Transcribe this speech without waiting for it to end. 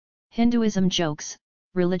Hinduism jokes,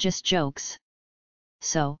 religious jokes.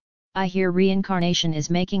 So, I hear reincarnation is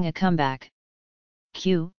making a comeback.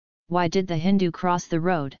 Q. Why did the Hindu cross the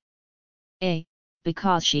road? A.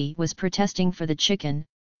 Because she was protesting for the chicken,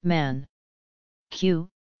 man. Q.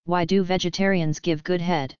 Why do vegetarians give good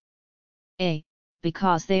head? A.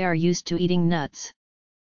 Because they are used to eating nuts.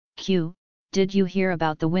 Q. Did you hear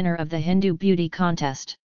about the winner of the Hindu beauty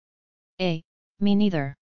contest? A. Me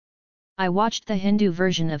neither. I watched the Hindu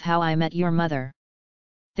version of How I Met Your Mother.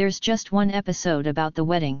 There's just one episode about the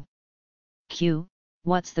wedding. Q.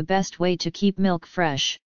 What's the best way to keep milk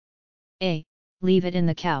fresh? A. Leave it in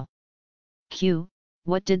the cow. Q.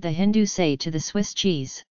 What did the Hindu say to the Swiss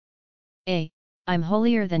cheese? A. I'm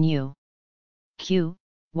holier than you. Q.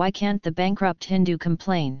 Why can't the bankrupt Hindu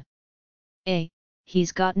complain? A.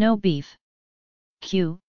 He's got no beef.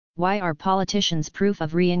 Q. Why are politicians proof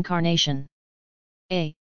of reincarnation?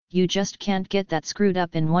 A. You just can't get that screwed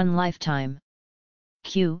up in one lifetime.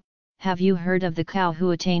 Q. Have you heard of the cow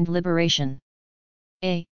who attained liberation?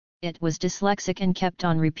 A. It was dyslexic and kept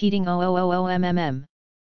on repeating OOOOMMM.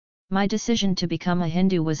 My decision to become a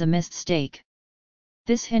Hindu was a mistake.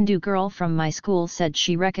 This Hindu girl from my school said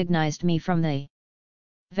she recognized me from the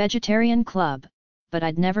vegetarian club, but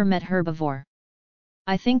I'd never met her before.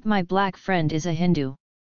 I think my black friend is a Hindu.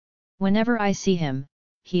 Whenever I see him,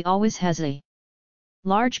 he always has a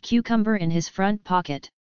large cucumber in his front pocket.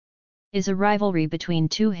 Is a rivalry between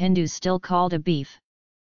two Hindus still called a beef?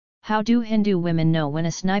 How do Hindu women know when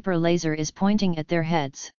a sniper laser is pointing at their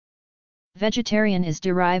heads? Vegetarian is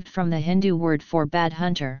derived from the Hindu word for bad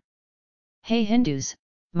hunter. Hey Hindus,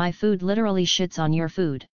 my food literally shits on your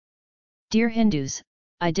food. Dear Hindus,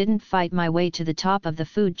 I didn't fight my way to the top of the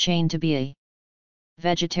food chain to be a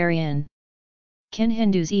vegetarian. Can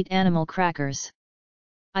Hindus eat animal crackers?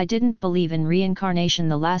 I didn't believe in reincarnation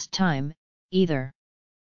the last time, either.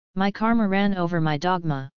 My karma ran over my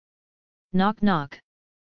dogma. Knock knock.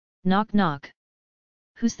 Knock knock.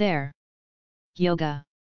 Who's there? Yoga.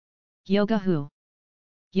 Yoga who?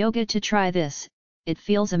 Yoga to try this, it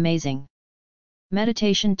feels amazing.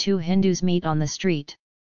 Meditation. Two Hindus meet on the street.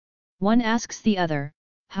 One asks the other,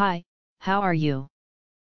 Hi, how are you?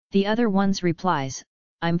 The other one's replies,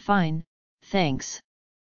 I'm fine, thanks.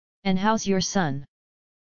 And how's your son?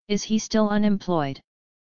 Is he still unemployed?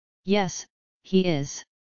 Yes, he is.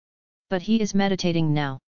 But he is meditating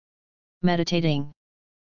now. Meditating?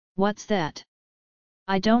 What's that?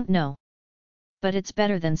 I don't know. But it's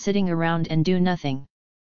better than sitting around and do nothing.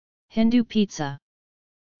 Hindu pizza.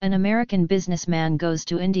 An American businessman goes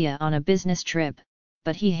to India on a business trip,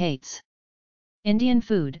 but he hates Indian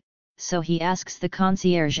food, so he asks the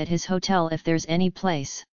concierge at his hotel if there's any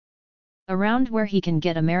place around where he can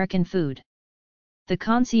get American food. The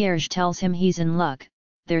concierge tells him he's in luck,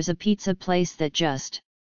 there's a pizza place that just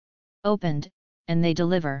opened, and they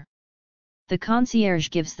deliver. The concierge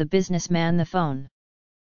gives the businessman the phone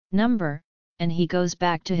number, and he goes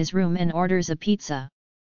back to his room and orders a pizza.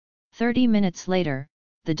 30 minutes later,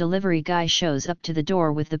 the delivery guy shows up to the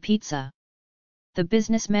door with the pizza. The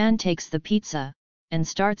businessman takes the pizza, and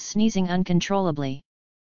starts sneezing uncontrollably.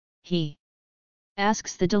 He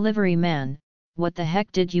asks the delivery man, What the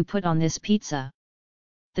heck did you put on this pizza?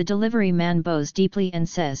 The delivery man bows deeply and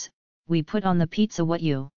says, We put on the pizza what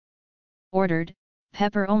you ordered,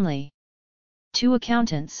 pepper only. Two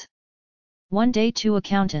accountants. One day two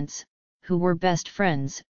accountants, who were best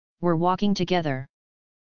friends, were walking together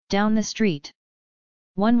down the street.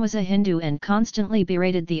 One was a Hindu and constantly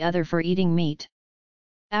berated the other for eating meat.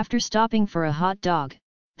 After stopping for a hot dog,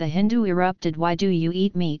 the Hindu erupted, Why do you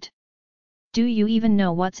eat meat? Do you even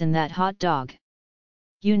know what's in that hot dog?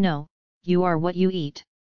 You know, you are what you eat.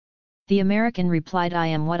 The American replied, I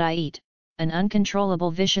am what I eat, an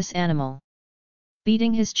uncontrollable vicious animal.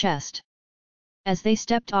 Beating his chest. As they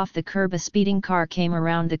stepped off the curb, a speeding car came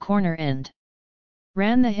around the corner and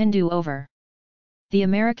ran the Hindu over. The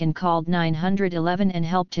American called 911 and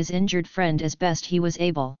helped his injured friend as best he was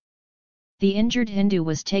able. The injured Hindu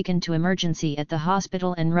was taken to emergency at the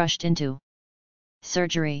hospital and rushed into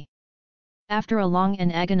surgery. After a long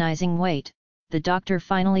and agonizing wait, the doctor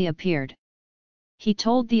finally appeared. He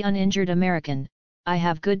told the uninjured American, I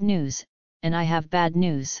have good news, and I have bad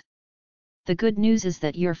news. The good news is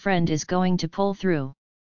that your friend is going to pull through.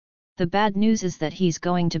 The bad news is that he's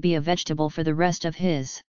going to be a vegetable for the rest of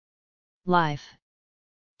his life.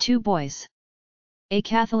 Two boys. A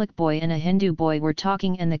Catholic boy and a Hindu boy were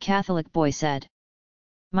talking, and the Catholic boy said,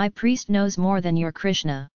 My priest knows more than your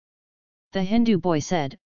Krishna. The Hindu boy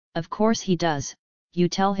said, Of course he does, you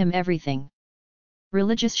tell him everything.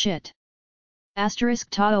 Religious shit.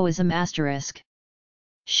 Taoism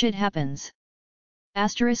 *. Shit happens.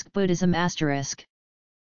 Asterisk Buddhism asterisk.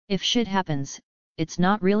 If shit happens, it's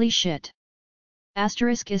not really shit.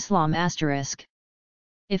 Asterisk Islam asterisk.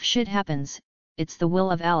 If shit happens, it's the will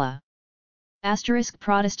of Allah. Asterisk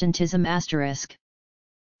Protestantism asterisk.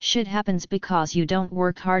 Shit happens because you don't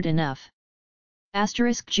work hard enough.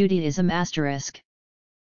 Asterisk Judaism asterisk.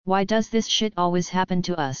 Why does this shit always happen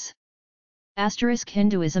to us? Asterisk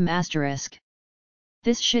Hinduism asterisk.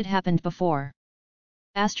 This shit happened before.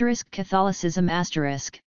 Asterisk Catholicism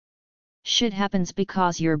asterisk. Shit happens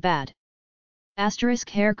because you're bad. Asterisk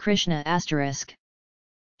Hare Krishna asterisk.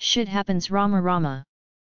 Shit happens Rama Rama.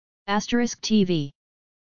 Asterisk TV.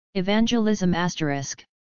 Evangelism asterisk.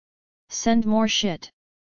 Send more shit.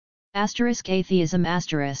 Asterisk Atheism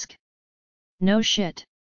asterisk. No shit.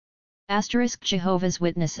 Asterisk Jehovah's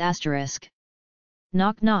Witness asterisk.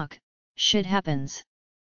 Knock knock, shit happens.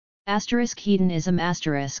 Asterisk Hedonism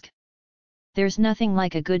asterisk. There's nothing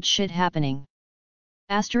like a good shit happening.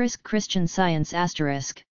 Asterisk Christian Science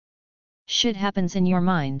asterisk. Shit happens in your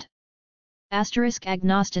mind. Asterisk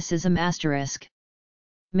Agnosticism asterisk.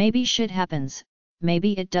 Maybe shit happens,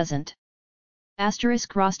 maybe it doesn't.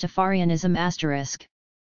 Asterisk Rastafarianism asterisk.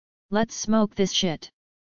 Let's smoke this shit.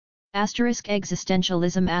 Asterisk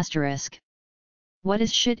Existentialism asterisk. What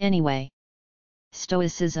is shit anyway?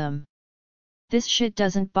 Stoicism. This shit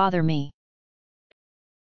doesn't bother me.